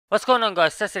What's going on,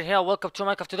 guys? Cecil here. Welcome to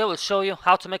Minecraft. Today we'll show you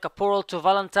how to make a portal to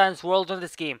Valentine's world in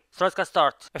this game. So let's get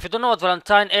started. If you don't know what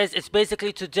Valentine is, it's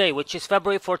basically today, which is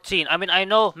February 14. I mean, I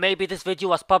know maybe this video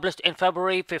was published in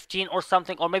February 15 or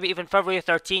something, or maybe even February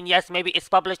 13. Yes, maybe it's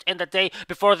published in the day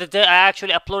before the day I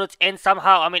actually upload it in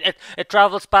somehow. I mean, it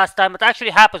travels past time. It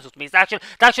actually happens with me. It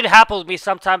actually happened with me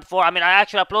sometime before. I mean, I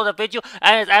actually uploaded a video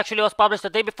and it actually was published the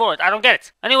day before it. I don't get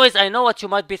it. Anyways, I know what you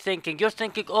might be thinking. You're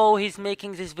thinking, oh, he's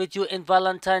making this video in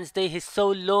Valentine's Day. He's so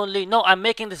lonely. No, I'm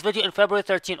making this video in February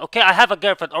 13. Okay, I have a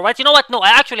girlfriend. Alright, you know what? No, I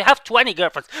actually have 20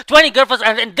 girlfriends. 20 girlfriends,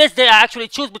 and in this day I actually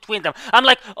choose between them. I'm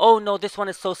like, oh no, this one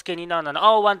is so skinny. No.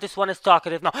 Oh, this one is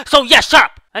talkative. No. So yeah, shut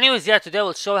up! Anyways, yeah, today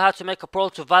we'll show you how to make a portal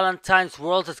to Valentine's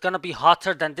world. It's gonna be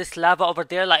hotter than this lava over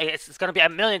there. Like, it's gonna be a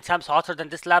million times hotter than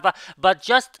this lava. But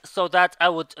just so that I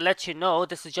would let you know,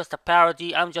 this is just a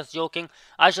parody. I'm just joking.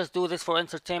 I just do this for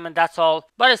entertainment, that's all.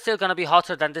 But it's still gonna be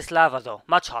hotter than this lava though.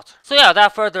 Much hotter. So yeah,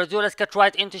 without further ado, let's get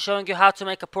right into showing you how to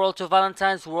make a portal to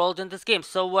Valentine's world in this game.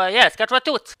 So yeah, let's get right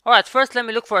to it. Alright, first let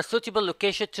me look for a suitable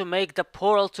location to make the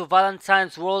portal to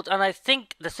Valentine's world. And I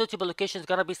think the suitable location is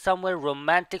gonna be somewhere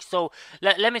romantic. So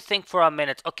let me think for a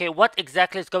minute. Okay, what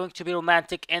exactly is going to be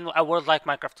romantic in a world like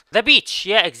Minecraft? The beach.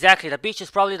 Yeah, exactly. The beach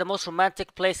is probably the most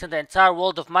romantic place in the entire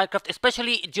world of Minecraft,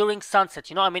 especially during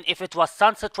sunset. You know, I mean, if it was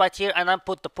sunset right here and I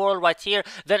put the portal right here,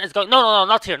 then it's going... No,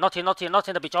 not here, not in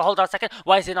the beach. Oh, hold on a second.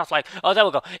 Why is it not like... Oh, there we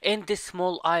go. In this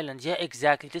small island. Yeah,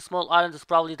 exactly. This small island is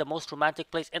probably the most romantic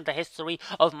place in the history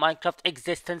of Minecraft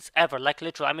existence ever. Like,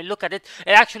 literally. I mean, look at it.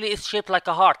 It actually is shaped like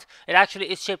a heart. It actually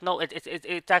is shaped... No,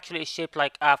 it actually is shaped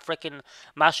like a freaking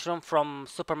mushroom from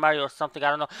Super Mario or something, I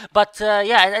don't know. But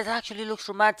yeah, it actually looks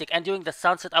romantic. And during the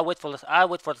sunset, I wait for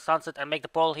the sunset and make the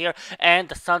portal here. And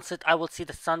the sunset, I will see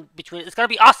the sun between. It's gonna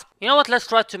be awesome. You know what? Let's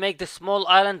try to make this small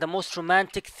island the most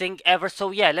romantic thing ever.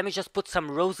 So yeah, let me just put some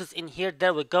roses in here.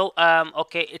 There we go.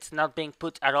 Okay, it's not being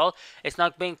put at all. It's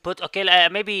not being put. Okay,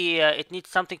 maybe it needs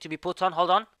something to be put on. Hold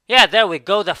on. Yeah, there we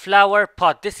go, the flower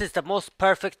pot. This is the most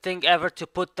perfect thing ever to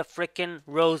put the freaking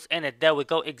rose in it. There we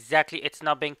go, exactly. It's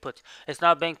not being put. It's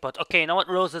not being put. Okay, you know what?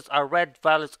 Roses are red,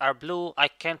 violets are blue. I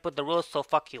can't put the rose, so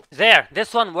fuck you. There,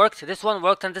 this one worked. This one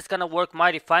worked, and this is gonna work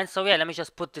mighty fine. So yeah, let me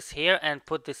just put this here and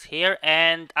put this here.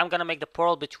 And I'm gonna make the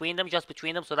portal between them, just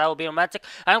between them, so that will be romantic.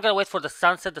 I'm gonna wait for the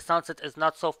sunset. The sunset is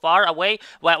not so far away.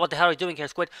 What the hell are you doing here,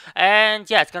 Squid? And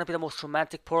yeah, it's gonna be the most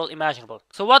romantic portal imaginable.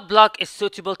 So what block is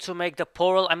suitable to make the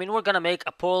portal? I mean, we're gonna make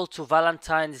a portal to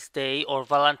Valentine's Day or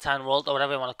Valentine World or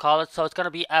whatever you want to call it. So it's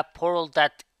gonna be a portal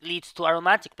that leads to a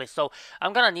romantic place. So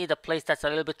I'm gonna need a place that's a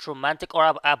little bit romantic,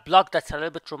 or a block that's a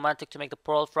little bit romantic to make the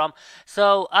portal from.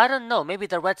 So I don't know, maybe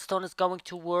the redstone is going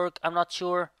to work. I'm not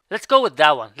sure. Let's go with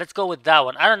that one. Let's go with that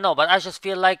one. I don't know, but I just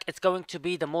feel like it's going to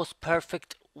be the most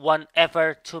perfect one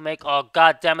ever to make. Oh,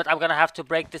 god damn it, I'm gonna have to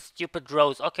break this stupid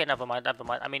rose. Okay, never mind.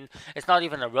 I mean, it's not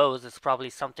even a rose. It's probably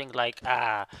something like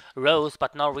a rose,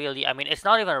 but not really. I mean, it's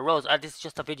not even a rose. This is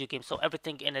just a video game, so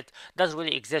everything in it doesn't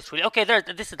really exist really. Okay, there,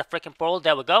 this is the freaking portal.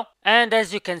 There we go. And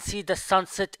as you can see, the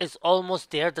sunset is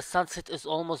almost there. The sunset is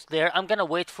almost there. I'm gonna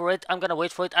wait for it. I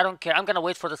don't care. I'm gonna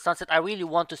wait for the sunset. I really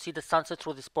want to see the sunset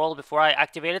through this portal before I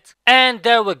activate it. And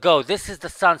there we go. This is the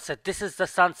sunset. This is the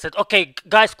sunset. Okay,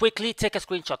 guys, quickly take a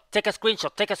screenshot. Take a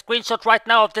screenshot right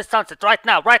now of this sunset. Right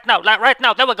now.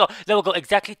 There we go.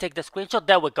 Exactly. Take the screenshot.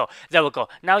 There we go.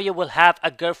 Now you will have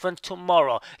a girlfriend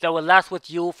tomorrow that will last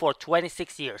with you for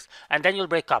 26 years. And then you'll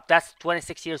break up. That's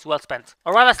 26 years well spent.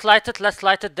 Alright, let's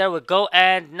light it. There we go.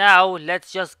 And now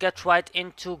let's just get right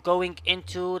into going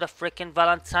into the freaking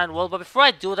Valentine world. But before I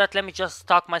do that, let me just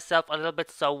stock myself a little bit.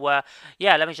 So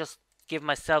yeah, let me just give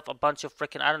myself a bunch of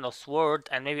freaking, I don't know, sword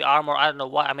and maybe armor. I don't know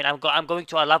what. I mean, I'm going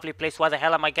to a lovely place. Why the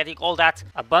hell am I getting all that?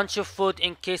 A bunch of food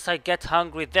in case I get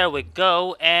hungry. There we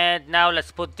go. And now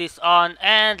let's put this on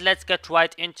and let's get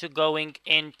right into going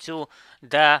into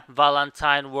the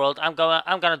Valentine world. I'm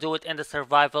gonna do it in the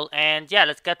survival, and yeah,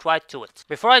 let's get right to it.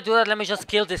 Before I do that, let me just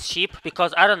kill this sheep,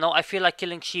 because I don't know, I feel like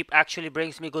killing sheep actually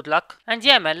brings me good luck. And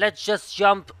yeah, man, let's just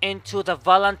jump into the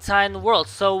Valentine world.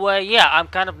 So yeah, I'm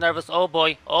kind of nervous. Oh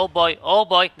boy,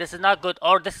 this is not good,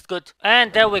 or this is good.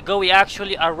 And there we go, we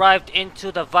actually arrived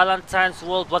into the Valentine's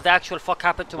world. What the actual fuck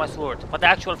happened to my sword? Do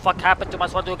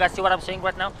you guys see what I'm saying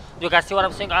right now?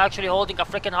 I'm actually holding a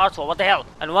freaking heart sword. What the hell?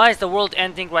 And why is the world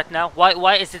ending right now?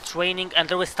 Why is it raining and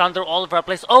there is thunder all over our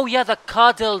place? Oh yeah, the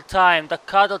cuddle time.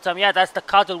 Yeah, that's the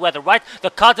cuddle weather, right? The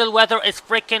cuddle weather is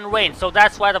freaking rain. So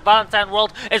that's why the Valentine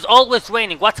world is always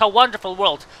raining. What a wonderful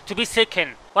world to be sick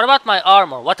in. What about my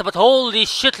armor? What about... Holy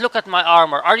shit, look at my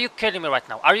armor. Are you kidding me right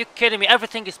now? Are you kidding me?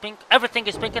 Everything is pink. Everything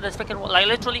is pink in this freaking... Like,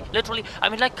 literally. I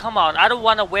mean, like, come on. I don't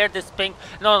want to wear this pink.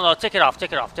 No. Take it off.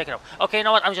 Okay, you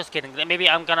know what? I'm just kidding. Maybe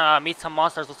I'm gonna meet some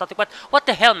monsters or something. But what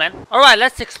the hell, man? Alright,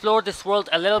 let's explore this world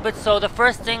a little bit. So the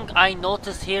first thing I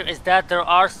notice here is that there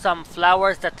are some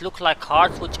flowers that look like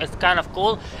hearts, which is kind of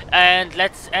cool. And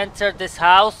let's enter this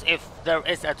house. If there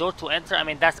is a door to enter, I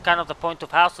mean, that's kind of the point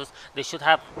of houses. They should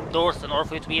have doors in order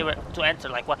for you to be able to enter.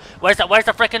 Like, what? Where's the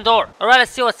freaking door? Alright,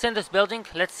 let's see what's in this building.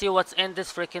 Let's see what's in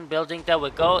this freaking building. There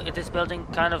we go. This building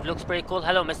kind of looks pretty cool.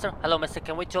 Hello, mister.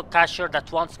 Can we talk cashier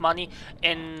that wants money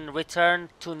in return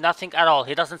to nothing at all?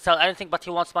 He doesn't sell anything, but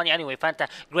he wants money anyway.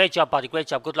 Fantastic. Great job, buddy. Great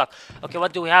job. Good luck. Okay,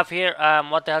 what do we have here?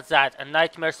 What the hell's that? A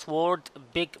nightmare sword,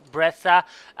 big breatha,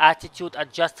 attitude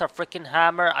adjuster, freaking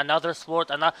hammer, another sword,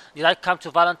 did I come to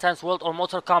Valentine's World or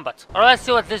Mortal Kombat? Alright, let's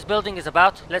see what this building is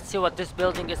about.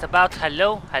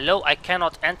 Hello, I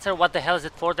cannot enter. What the hell is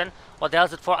it for then?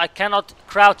 I cannot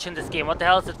crouch in this game. What the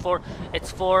hell is it for?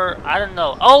 It's for, I don't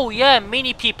know. Oh yeah,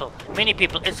 mini people.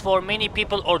 It's for mini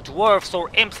people or dwarfs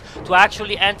or imps to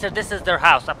actually enter. This is their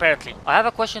house, apparently. I have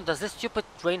a question. Does this stupid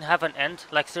train have an end?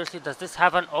 Like, seriously, does this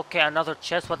have an... Okay, another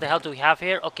chest. What the hell do we have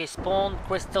here? Okay, spawn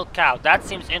crystal cow. That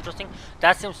seems interesting.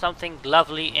 That seems something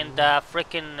lovely in the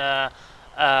freaking...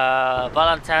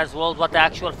 Valentine's World. What the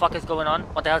actual fuck is going on?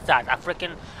 What the hell is that? A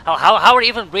freaking... How are you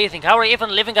even breathing? How are you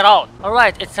even living at all?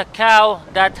 Alright, it's a cow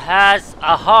that has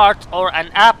a heart or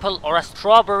an apple or a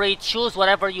strawberry. Choose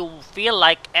whatever you feel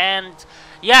like. And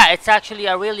yeah, it's actually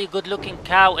a really good looking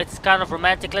cow. It's kind of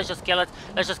romantic. Let's just kill it.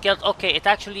 Okay, it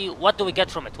actually... What do we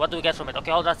get from it?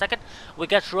 Okay, hold on a second. We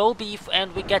get raw beef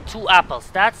and we get 2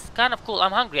 apples. That's kind of cool.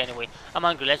 I'm hungry anyway.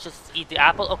 Let's just eat the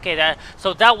apple. Okay,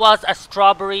 so that was a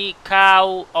strawberry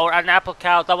cow or an apple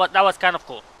cow. That was kind of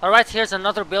cool. Alright, here's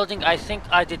another building I think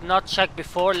I did not check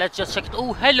before. Let's just check it.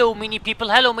 Oh, hello mini people.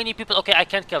 Okay, I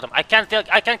can't kill them. I can't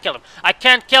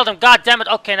kill them. God damn it.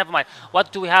 Okay, never mind.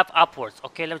 What do we have upwards?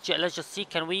 Okay, let's just see.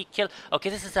 Can we kill...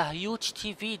 Okay, this is a huge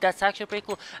TV. That's actually pretty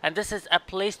cool. And this is a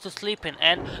place to sleep in.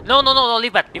 And no,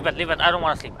 leave it. I don't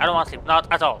want to sleep.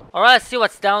 Not at all. Alright, let's see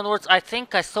what's downwards. I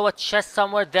think I saw a chest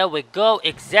somewhere. There we go.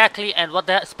 Exactly. And what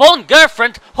the hell? Spawn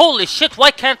girlfriend. Holy shit.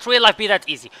 Why can't real life be that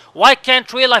easy?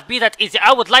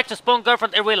 I would like to spawn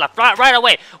girlfriend in real life right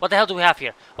away. What the hell do we have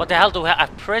here? A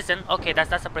prison. Okay,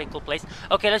 that's a pretty cool place.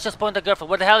 Okay, let's just spawn the girlfriend.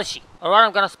 Where the hell is she? Alright,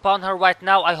 I'm gonna spawn her right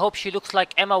now. I hope she looks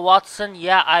like Emma Watson.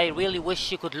 Yeah, I really wish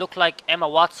she could look like Emma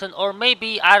Watson. Or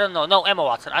maybe, I don't know. No, Emma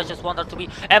Watson. I just want her to be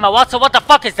Emma Watson. What the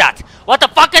fuck is that?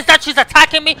 She's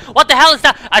attacking me. What the hell is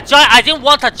that? I didn't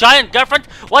want a giant girlfriend.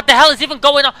 What the hell is even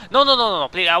going on? No.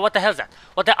 Please, what the hell is that?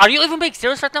 Are you even being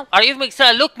serious right now?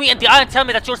 Look me in the eye and tell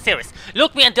me that you're serious.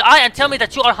 Look me in the eye and tell me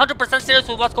that you are 100% serious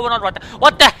with what's going on right now.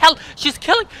 What the hell? She's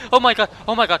killing... Oh my god.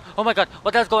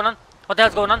 What the hell's going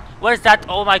on? Where is that?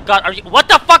 Oh my god. What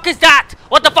the fuck is that?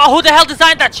 Who the hell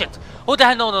designed that shit? Who the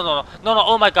hell? No.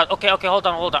 Oh my god. Okay, hold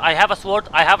on. I have a sword.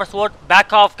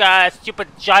 Back off, stupid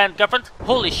giant girlfriend.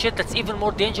 Holy shit, that's even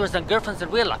more dangerous than girlfriends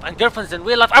in real life. And girlfriends in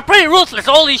real life are pretty ruthless.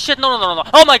 Holy shit. No.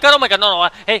 Oh my god. No.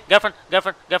 Hey, girlfriend.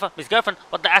 Miss girlfriend.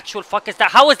 What the actual fuck is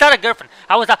that? How is that a girlfriend?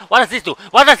 What does this do?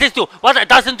 It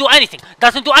doesn't do anything.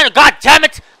 God damn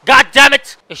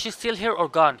it. Is she still here or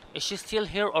gone?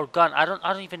 I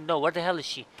don't even know. Where the hell is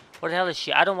she?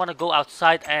 I don't want to go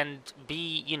outside and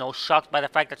be, shocked by the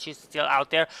fact that she's still out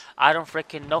there. I don't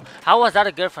freaking know. How was that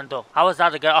a girlfriend, though?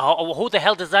 Who the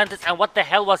hell designed this, and what the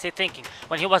hell was he thinking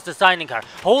when he was designing her?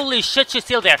 Holy shit, she's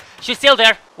still there.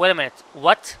 Wait a minute.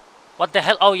 What? What the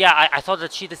hell? Oh yeah, I thought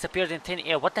that she disappeared in thin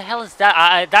air. What the hell is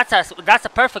that? That's a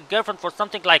perfect girlfriend for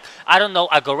something like, I don't know,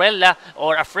 a gorilla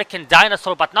or a freaking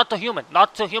dinosaur, but not a human.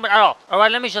 Not a human at all.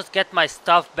 Alright, let me just get my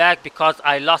stuff back because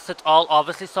I lost it all,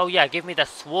 obviously. So yeah, give me the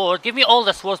sword. Give me all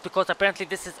the swords because apparently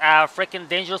this is a freaking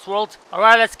dangerous world.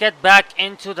 Alright, let's get back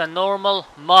into the normal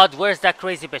mud. Where's that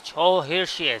crazy bitch? Oh, here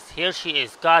she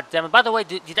is. God damn it. By the way,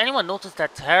 did anyone notice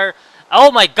that her... Oh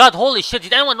my god, holy shit,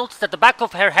 did anyone notice that the back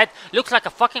of her head looks like a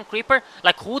fucking creeper?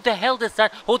 Like, who the hell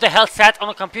sat on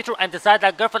a computer and designed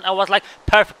that girlfriend? I was like,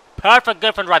 perfect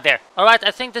girlfriend right there. Alright,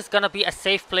 I think this is gonna be a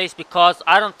safe place because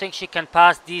I don't think she can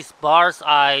pass these bars. So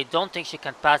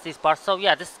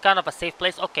yeah, this is kind of a safe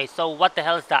place. Okay, so what the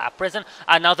hell is that? A prison?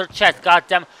 Another chest,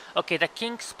 goddamn. Okay, the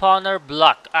king spawner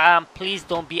block. Please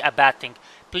don't be a bad thing.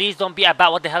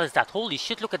 What the hell is that? Holy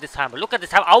shit, look at this hammer.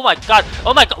 Oh my god,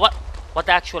 what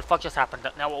the actual fuck just happened?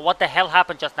 Now, what the hell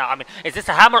happened just now? I mean, is this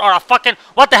a hammer or a fucking...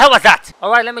 What the hell was that?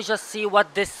 Alright, let me just see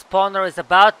what this spawner is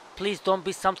about. Please don't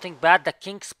be something bad. The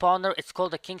king spawner, it's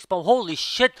called the king spawn. Holy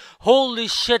shit,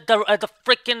 the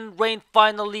freaking rain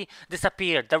finally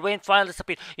disappeared. The rain finally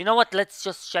disappeared. You know what, let's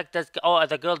just check this. Oh,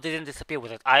 the girl didn't disappear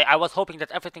with it. I was hoping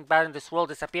that everything bad in this world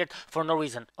disappeared for no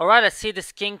reason. Alright, I see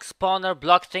this king spawner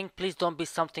block thing. Please don't be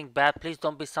something bad. Please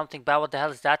don't be something bad. What the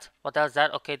hell is that? What the hell is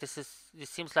that? Okay, this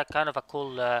seems like kind of a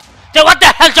cool what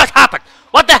the hell just happened?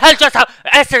 What the hell just happened?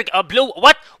 Esther, blue,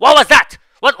 what was that?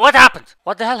 What happened?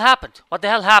 What the hell happened? What the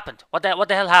hell happened? What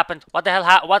the hell happened? What the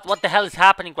hell what the hell is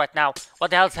happening right now?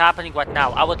 What the hell is happening right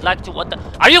now? I would like to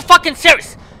Are you fucking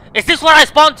serious? Is this what I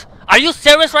spawned? Are you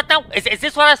serious right now? Is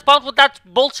this what I spawned with that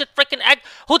bullshit freaking egg?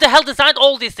 Who the hell designed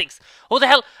all these things? Who the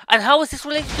hell? And how is this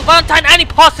related to Valentine? Any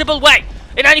possible way?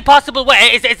 In any possible way?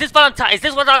 Is this Valentine? Is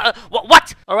this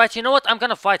what? Alright, you know what? I'm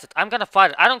gonna fight it. I'm gonna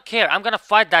fight it. I don't care. I'm gonna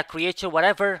fight that creature,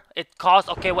 whatever it costs.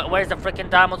 Okay, where's the freaking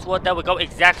diamond sword? There we go.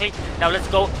 Exactly. Now let's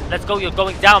go. Let's go. You're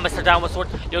going down, Mr. Diamond Sword.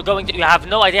 You're going. You have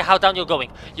no idea how down you're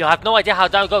going. You have no idea how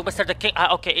down you're going, Mr. the King.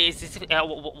 Okay, is this?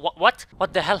 What?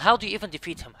 What the hell? How do you even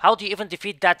defeat him? How do you even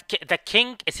defeat that? The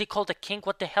king? Is he called the king?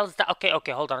 What the hell is that? Okay.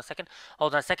 Hold on a second.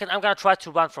 Hold on a second. I'm gonna try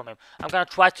to run from him. I'm gonna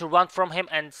try to run from him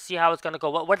and see how it's gonna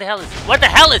go. Where the hell is he? Where the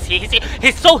hell is he?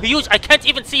 He's so huge, I can't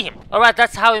even see him. Alright,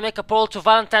 that's how we make a portal to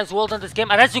Valentine's world in this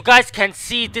game. And as you guys can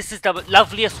see, this is the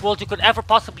loveliest world you could ever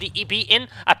possibly be in.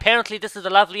 Apparently, this is the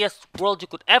loveliest world you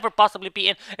could ever possibly be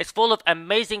in. It's full of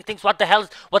amazing things. What the hell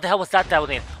was that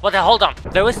down in? What the hell? Hold on.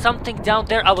 There is something down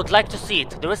there. I would like to see it.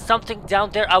 There is something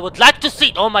down there. I would like to see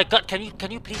it. Oh my god, can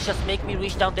you please just make me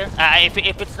reach down there? If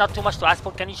it's not too much to ask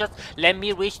for, can you just let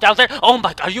me reach down there? Oh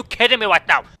my god, are you kidding me right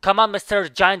now? Come on,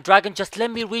 Mr. Giant Dragon, just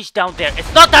let me reach down there.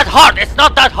 It's not that hard. It's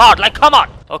not that hard. Like, come on.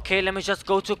 Okay, let me just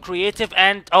go to creative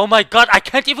and oh my god, I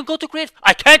can't even go to creative.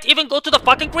 I can't even go to the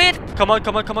fucking creative. Come on.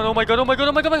 Oh my god.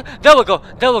 There we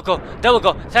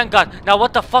go. Thank god. Now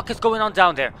what the fuck is going on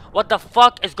down there? What the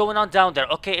fuck is going on down there?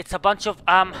 Okay, it's a bunch of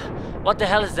what the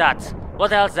hell is that?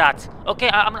 What the hell is that? Okay,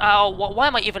 why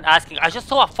am I even asking? I just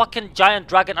saw a fucking giant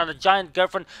dragon and a giant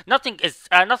girlfriend. Nothing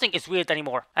is weird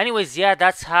anymore. Anyways, yeah,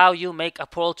 that's how you make a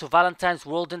portal to Valentine's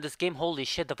world in this game. Holy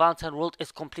shit, the Valentine world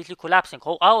is completely collapsing.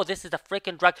 Oh, this is the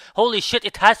freaking drag. Holy shit,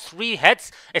 it has 3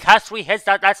 heads. It has 3 heads.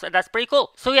 That's pretty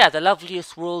cool. So yeah, the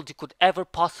loveliest world you could ever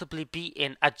possibly be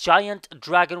in. A giant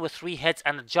dragon with 3 heads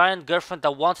and a giant girlfriend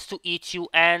that wants to eat you,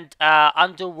 and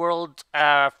underworld,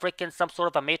 freaking some sort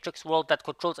of a matrix world that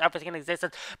controls everything in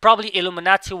existence. Probably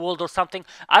Illuminati world or something.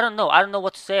 I don't know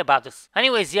what to say about this.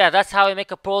 Anyways, yeah, that's how I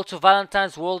make a portal to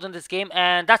Valentine's world in this game,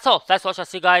 and that's all. That's all. I'll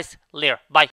see you guys later. Bye.